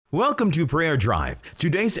Welcome to Prayer Drive.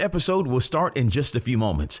 Today's episode will start in just a few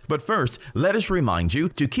moments. But first, let us remind you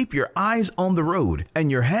to keep your eyes on the road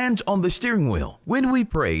and your hands on the steering wheel. When we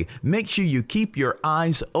pray, make sure you keep your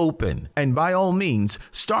eyes open. And by all means,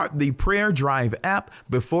 start the Prayer Drive app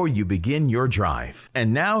before you begin your drive.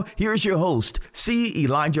 And now, here's your host, C.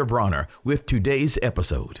 Elijah Bronner, with today's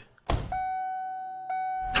episode.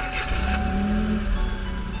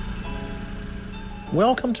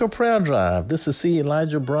 Welcome to Prayer Drive. This is C.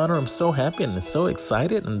 Elijah Bronner. I'm so happy and so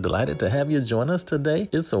excited and delighted to have you join us today.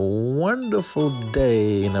 It's a wonderful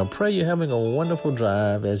day, and I pray you're having a wonderful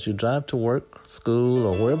drive as you drive to work, school,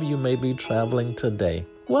 or wherever you may be traveling today.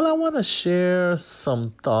 Well, I want to share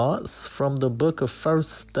some thoughts from the book of 1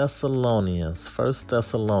 Thessalonians.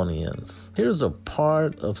 Here's a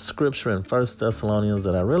part of scripture in 1 Thessalonians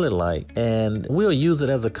that I really like, and we'll use it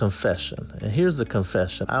as a confession. And here's the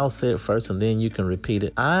confession. I'll say it first, and then you can repeat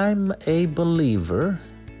it. I'm a believer,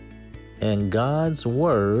 and God's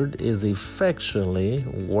word is effectually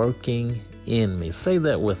working in me. Say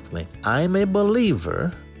that with me. I'm a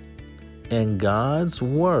believer, and God's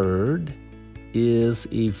word is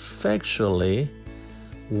effectually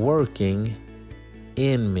working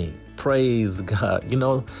in me. Praise God. You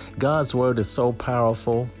know, God's word is so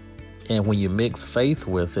powerful, and when you mix faith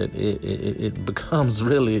with it, it becomes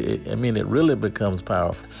really, it really becomes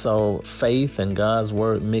powerful. So faith and God's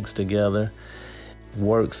word mixed together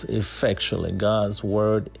works effectually. God's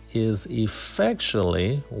word is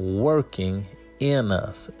effectually working in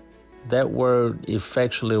us. That word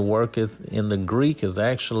effectually worketh in the Greek is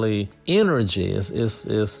actually energy.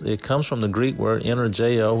 It comes from the Greek word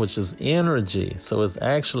energeo, which is energy. So it's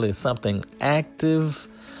actually something active,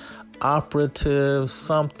 operative,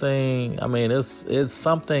 something. It's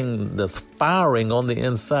something that's firing on the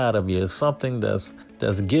inside of you. It's something that's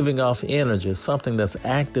giving off energy. It's something that's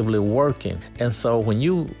actively working. And so when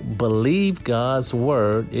you believe God's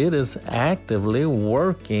word, it is actively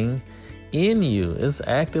working in you. It's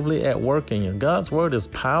actively at work in you. God's word is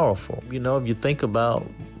powerful. You know, if you think about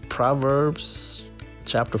Proverbs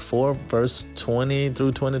chapter 4, verse 20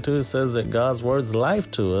 through 22, it says that God's word is life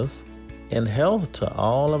to us and health to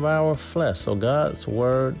all of our flesh. So God's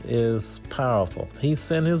word is powerful. He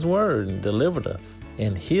sent his word and delivered us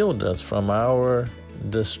and healed us from our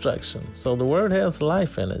destruction. So the word has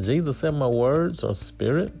life in it. Jesus said, my words are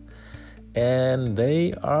spirit and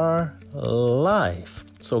they are life.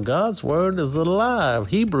 So God's word is alive.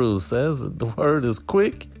 Hebrews says that the word is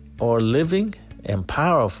quick or living and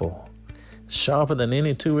powerful, sharper than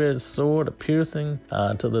any two-edged sword, piercing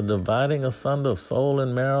to the dividing asunder of soul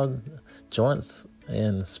and marrow, joints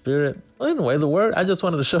and spirit. Well, anyway, the word, I just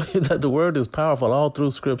wanted to show you that the word is powerful all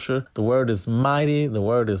through scripture. The word is mighty. The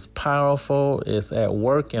word is powerful. It's at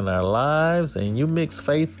work in our lives, and you mix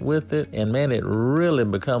faith with it, and man, it really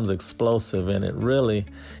becomes explosive, and it really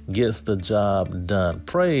gets the job done.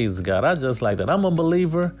 Praise God. I just like that. I'm a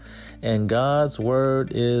believer, and God's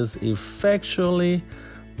word is effectually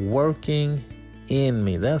working in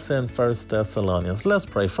me. That's in 1 Thessalonians. Let's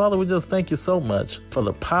pray. Father, we just thank you so much for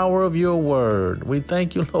the power of your word. We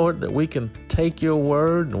thank you, Lord, that we can take your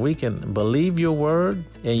word and we can believe your word,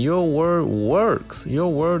 and your word works.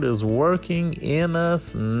 Your word is working in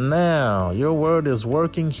us now. Your word is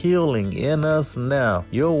working healing in us now.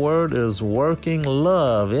 Your word is working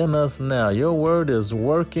love in us now. Your word is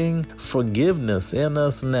working forgiveness in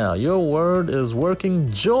us now. Your word is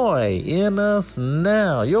working joy in us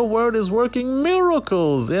now. Your word is working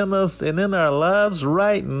miracles in us and in our lives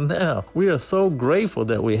right now. We are so grateful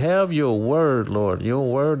that we have your word, Lord. Your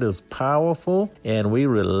word is powerful, and we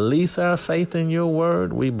release our faith in your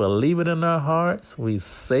word. We believe it in our hearts. We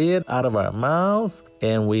say it out of our mouths,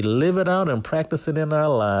 and we live it out and practice it in our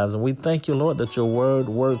lives. And we thank you, Lord, that your word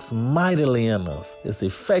works mightily in us. It's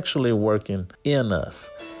effectually working in us.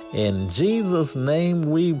 In Jesus' name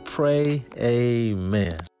we pray,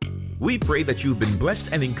 amen. We pray that you've been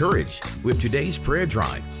blessed and encouraged with today's Prayer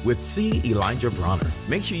Drive with C. Elijah Bronner.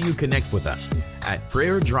 Make sure you connect with us at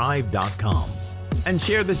prayerdrive.com and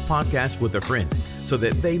share this podcast with a friend so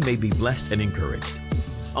that they may be blessed and encouraged.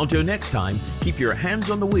 Until next time, keep your hands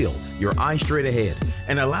on the wheel, your eyes straight ahead,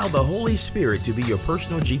 and allow the Holy Spirit to be your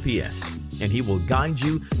personal GPS, and he will guide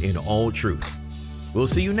you in all truth. We'll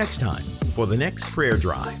see you next time for the next Prayer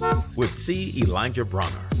Drive with C. Elijah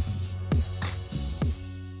Bronner.